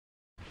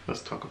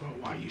Let's talk about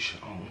why you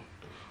should own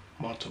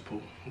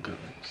multiple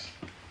guns.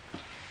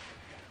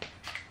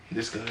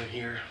 This gun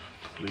here,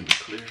 completely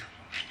clear.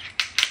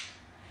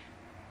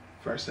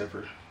 First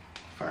ever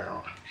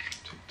firearm.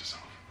 Take this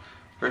off.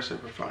 First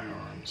ever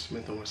firearm,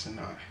 Smith & Wesson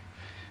 9.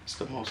 It's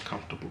the most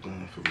comfortable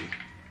gun for me.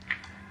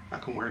 I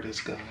can wear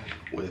this gun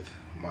with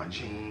my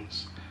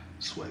jeans,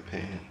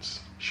 sweatpants,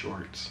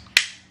 shorts,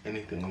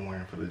 anything I'm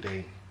wearing for the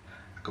day.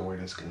 I can wear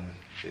this gun.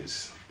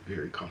 It's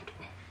very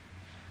comfortable.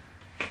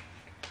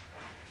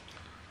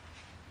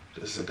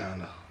 This is a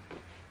Ghana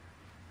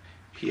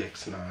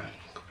PX9,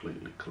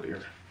 completely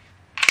clear.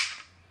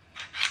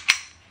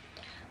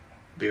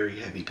 Very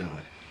heavy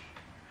gun.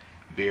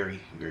 Very,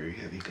 very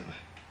heavy gun.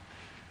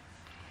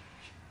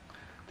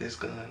 This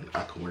gun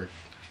I can wear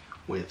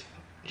with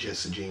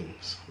just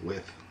jeans,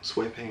 with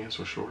sweatpants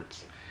or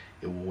shorts.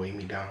 It will weigh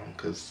me down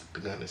because the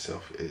gun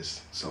itself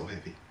is so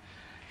heavy.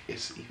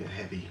 It's even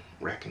heavy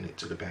racking it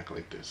to the back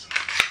like this.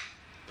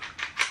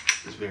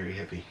 It's very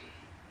heavy.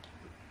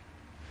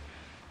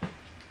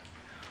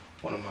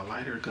 One of my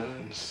lighter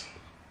guns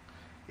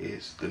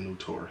is the new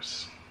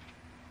Taurus.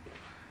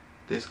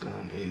 This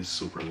gun is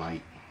super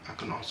light. I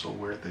can also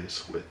wear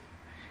this with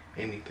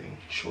anything,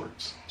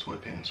 shorts,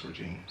 sweatpants, or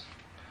jeans.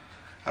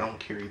 I don't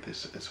carry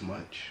this as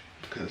much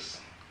because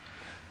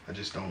I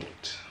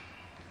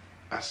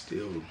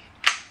still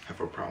have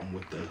a problem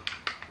with the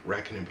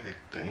racking it back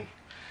thing.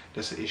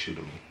 That's an issue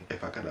to me.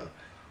 If I gotta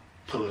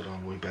pull it all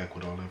the way back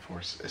with all that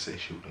force, it's an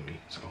issue to me.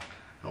 So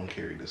I don't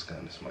carry this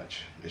gun as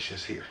much. It's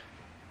just here.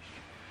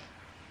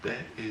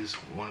 That is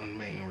one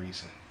main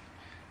reason.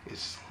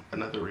 It's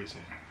another reason.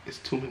 It's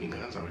too many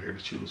guns out here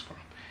to choose from.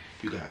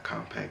 You got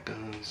compact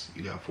guns,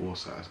 you got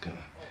full-size guns.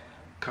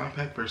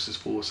 Compact versus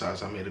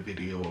full-size, I made a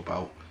video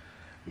about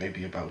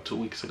maybe about 2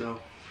 weeks ago.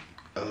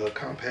 A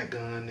compact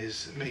gun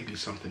is maybe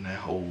something that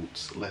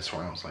holds less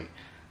rounds, like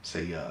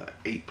say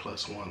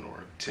 8+1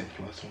 or 10+1.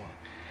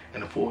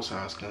 And a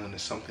full-size gun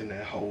is something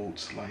that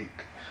holds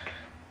like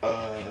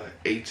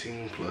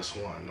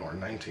 18+1 or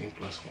 19+1,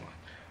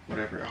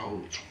 whatever it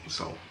holds.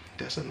 So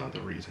that's another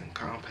reason,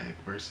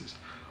 compact versus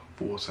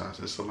full-size.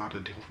 There's a lot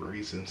of different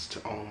reasons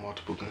to own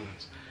multiple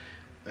guns.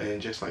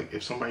 And just like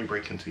if somebody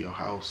breaks into your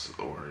house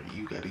or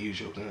you got to use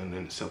your gun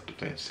in a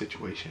self-defense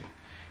situation,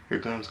 your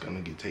gun's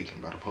gonna get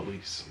taken by the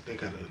police. They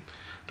gotta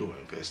do an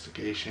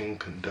investigation,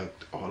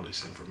 conduct all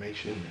this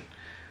information, and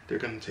they're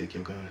gonna take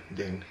your gun.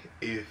 Then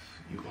if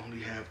you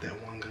only have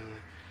that one gun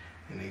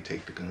and they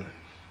take the gun,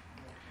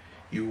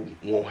 you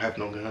won't have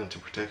no gun to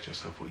protect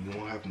yourself, or you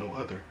won't have no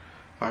other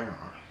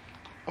firearm.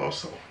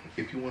 Also,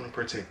 if you want to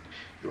protect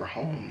your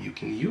home, you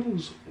can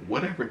use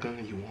whatever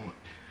gun you want.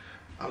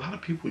 A lot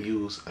of people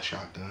use a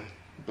shotgun,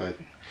 but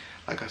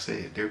like I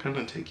said, they're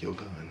gonna take your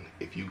gun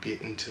if you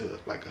get into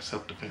like a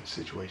self-defense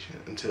situation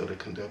until they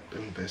conduct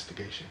an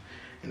investigation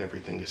and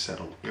everything is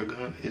settled. Your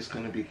gun is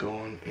gonna be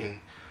going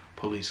in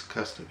police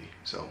custody.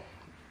 So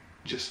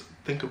just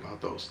think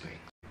about those things.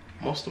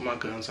 Most of my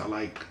guns I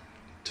like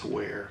to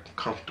wear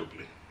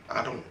comfortably.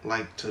 I don't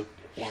like to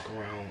walk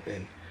around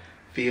and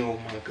feel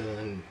my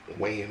gun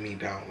weighing me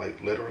down,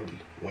 like literally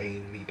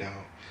weighing me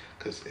down,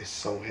 because it's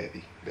so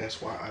heavy.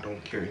 That's why I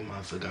don't carry my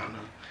Zagana.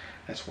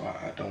 That's why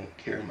I don't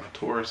carry my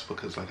Taurus,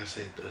 because like I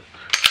said, the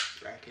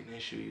racking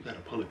issue, you gotta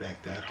pull it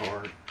back that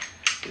hard.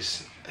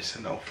 It's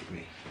a no for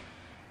me.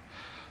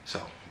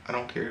 So I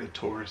don't carry the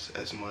Taurus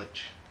as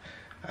much.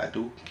 I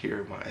do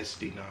carry my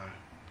SD9,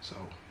 so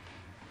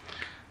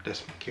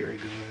that's my carry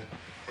gun,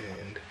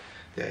 and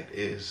that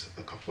is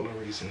a couple of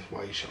reasons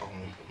why you should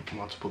own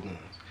multiple guns.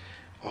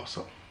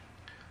 Also,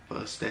 for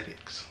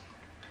aesthetics,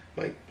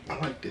 like I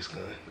like this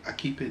gun. I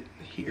keep it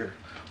here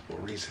for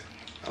a reason.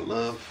 I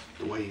love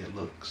the way it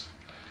looks.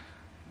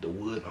 The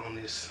wood on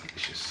this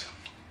is just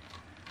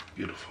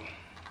beautiful.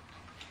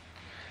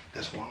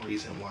 That's one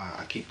reason why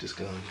I keep this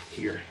gun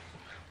here,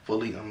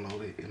 fully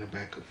unloaded in the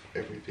back of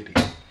every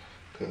video,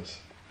 because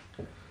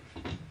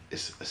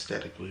it's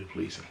aesthetically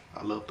pleasing.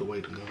 I love the way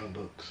the gun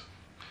looks.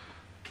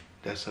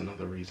 That's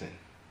another reason.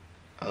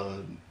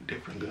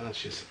 Different guns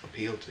just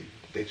appeal to you.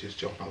 They just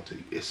jump out to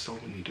you. It's so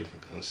many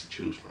different guns to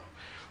choose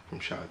from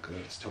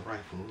shotguns to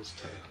rifles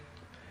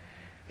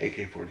to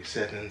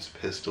AK-47s,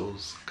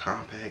 pistols,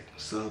 compact,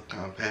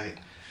 subcompact.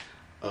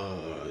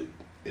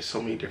 It's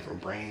so many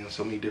different brands,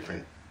 so many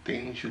different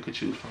things you could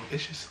choose from.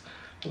 It's just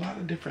a lot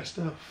of different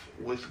stuff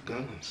with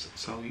guns.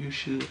 So you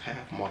should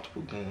have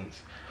multiple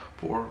guns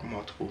for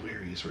multiple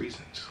various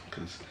reasons,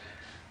 because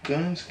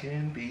guns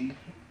can be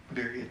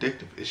very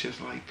addictive. It's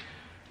just like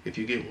if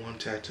you get one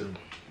tattoo,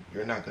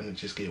 you're not gonna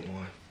just get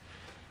one.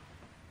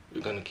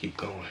 You're gonna keep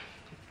going.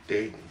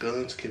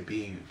 Guns can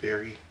be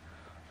very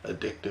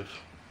addictive,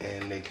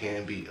 and they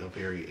can be a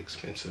very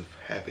expensive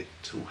habit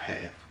to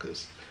have,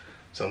 because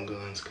some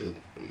guns could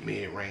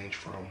mid-range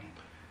from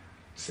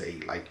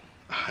say like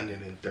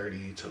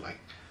 130 to like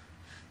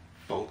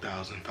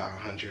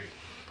 4,500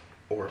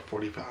 or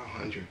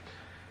 4,500.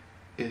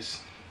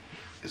 It's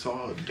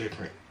all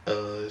different.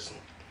 It's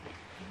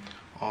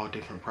all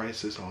different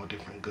prices, all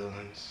different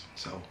guns.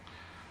 So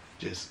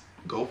just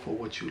go for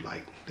what you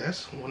like.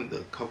 That's one of the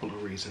couple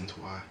of reasons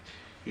why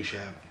you should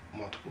have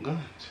multiple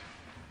guns.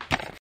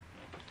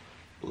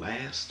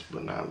 Last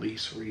but not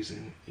least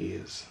reason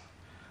is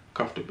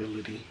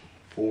comfortability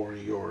for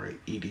your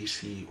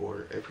EDC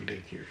or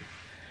everyday carry.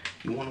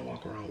 You want to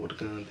walk around with a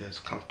gun that's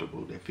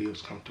comfortable, that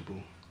feels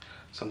comfortable,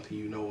 something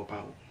you know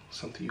about,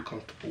 something you're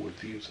comfortable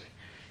with using.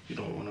 You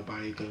don't want to buy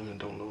a gun and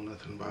don't know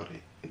nothing about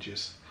it and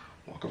just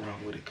walk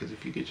around with it, because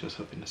if you get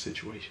yourself in a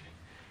situation,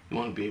 you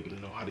want to be able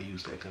to know how to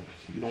use that gun.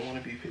 You don't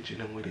want to be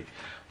fidgeting with it,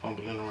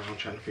 fumbling around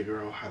trying to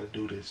figure out how to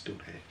do this, do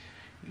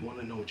that. You want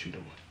to know what you're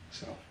doing.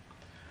 So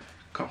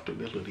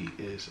comfortability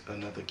is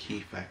another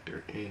key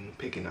factor in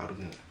picking out a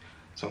gun.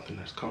 Something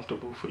that's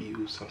comfortable for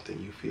you, something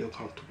you feel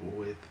comfortable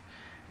with,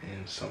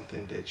 and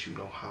something that you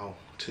know how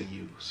to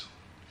use.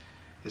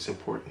 It's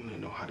important to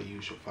know how to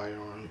use your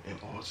firearm in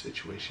all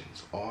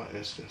situations, all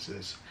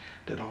instances.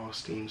 That all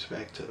steams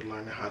back to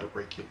learning how to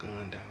break your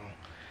gun down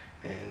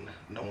and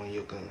knowing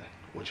your gun,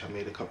 which I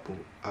made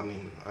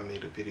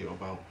a video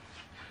about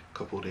a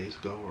couple of days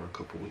ago or a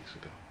couple of weeks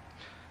ago.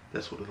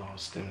 That's what it all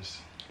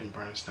stems and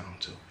burns down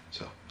to.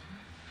 So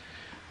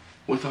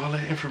with all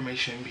that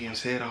information being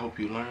said, I hope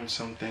you learned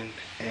something,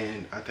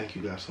 and I thank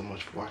you guys so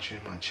much for watching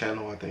my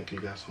channel. I thank you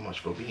guys so much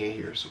for being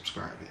here,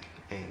 subscribing,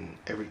 and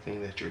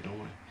everything that you're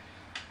doing.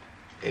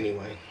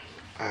 Anyway,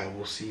 I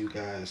will see you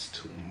guys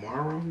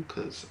tomorrow,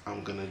 because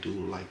I'm gonna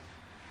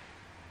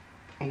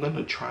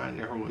try and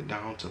narrow it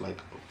down to like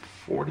a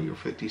 40 or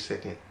 50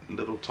 second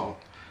little talk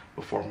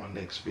before my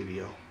next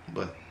video.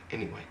 But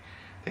anyway,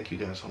 thank you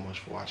guys so much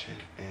for watching,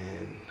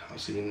 and I'll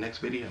see you in the next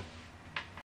video.